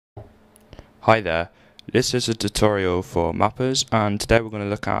Hi there, this is a tutorial for mappers, and today we're going to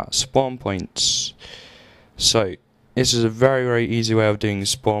look at spawn points. So this is a very easy way of doing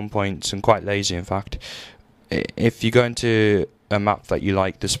spawn points, and quite lazy in fact. If you go into a map that you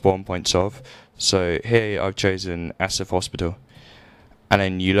like the spawn points of, so here I've chosen SF Hospital, and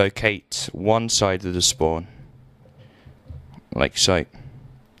then you locate one side of the spawn like so.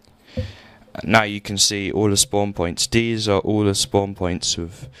 Now you can see all the spawn points. These are all the spawn points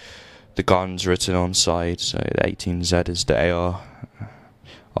of the guns written on side. So the 18Z is the AR,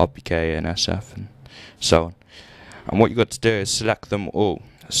 RPK and SF and so on. And what you got to do is select them all.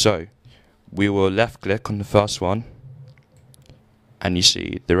 So we will left click on the first one, and you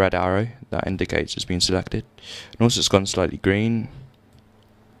see the red arrow that indicates it's been selected, and also it's gone slightly green.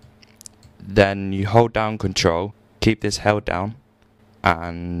 Then you hold down Control, keep this held down,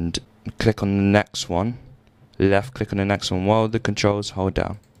 and click on the next one, left click on the next one while the controls hold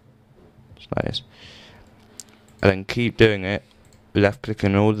down, just like this, and then keep doing it, left click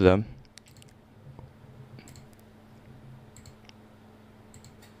on all of them,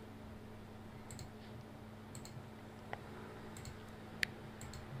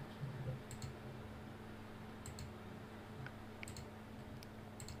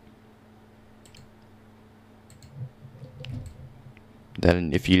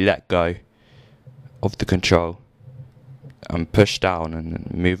 then if you let go of the control and push down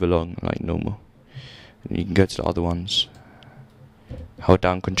and move along like normal, and you can go to the other ones, hold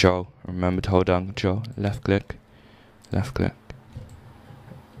down Control, remember to hold down Control, left click,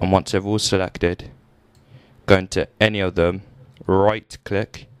 and once they're all selected, go into any of them, right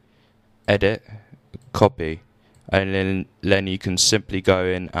click, edit, copy, and then you can simply go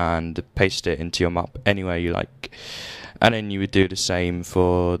in and paste it into your map anywhere you like. And then you would do the same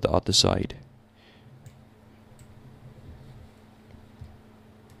for the other side.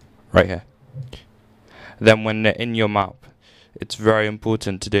 Right here. Then when they're in your map, it's very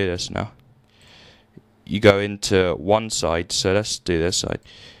important to do this now. You go into one side, so let's do this side.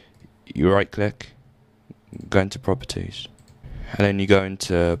 You right click, go into properties, and then you go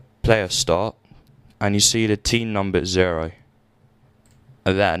into player start, and you see the team number 0.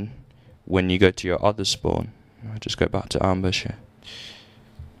 And then when you go to your other spawn, I'll just go back to ambush here.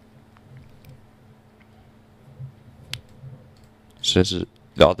 So this is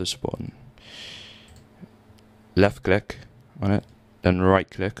the other spawn. Left click on it, then right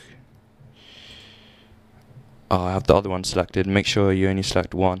click. Oh, I have the other one selected. Make sure you only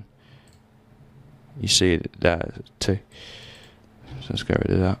select one. You see it there, 2. So let's get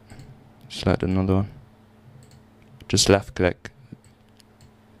rid of that. Select another one. Just left click,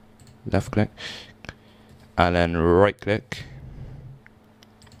 and then right click,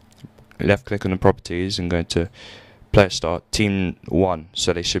 left click on the properties and go to player start, team 1,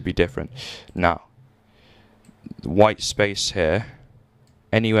 so they should be different. Now, white space here,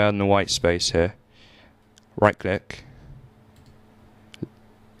 anywhere in the white space here, right click,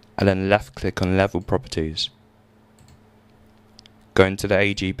 and then left click on level properties. Go into the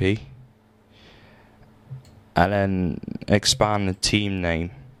AGP, and then expand the team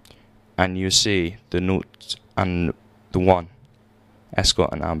name, and you see the 0 and the 1,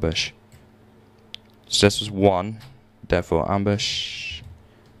 escort and ambush. So this was 1, therefore ambush,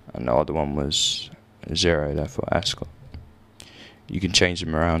 and the other one was 0, therefore escort. You can change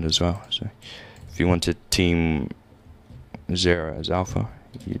them around as well. So if you wanted team 0 as alpha,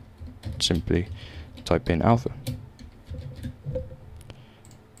 you simply type in alpha.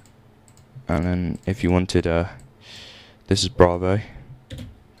 And then if you wanted this is Bravo,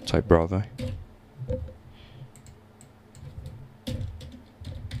 type Bravo.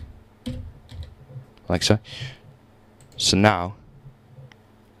 Like so. So now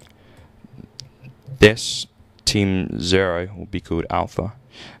this team 0 will be called Alpha,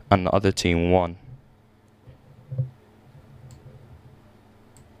 and the other team 1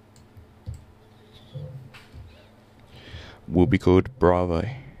 will be called Bravo.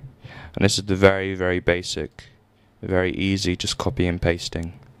 And this is the very basic, very easy, just copy and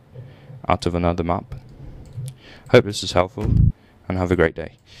pasting out of another map. Hope this is helpful, and have a great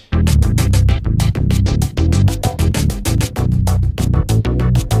day.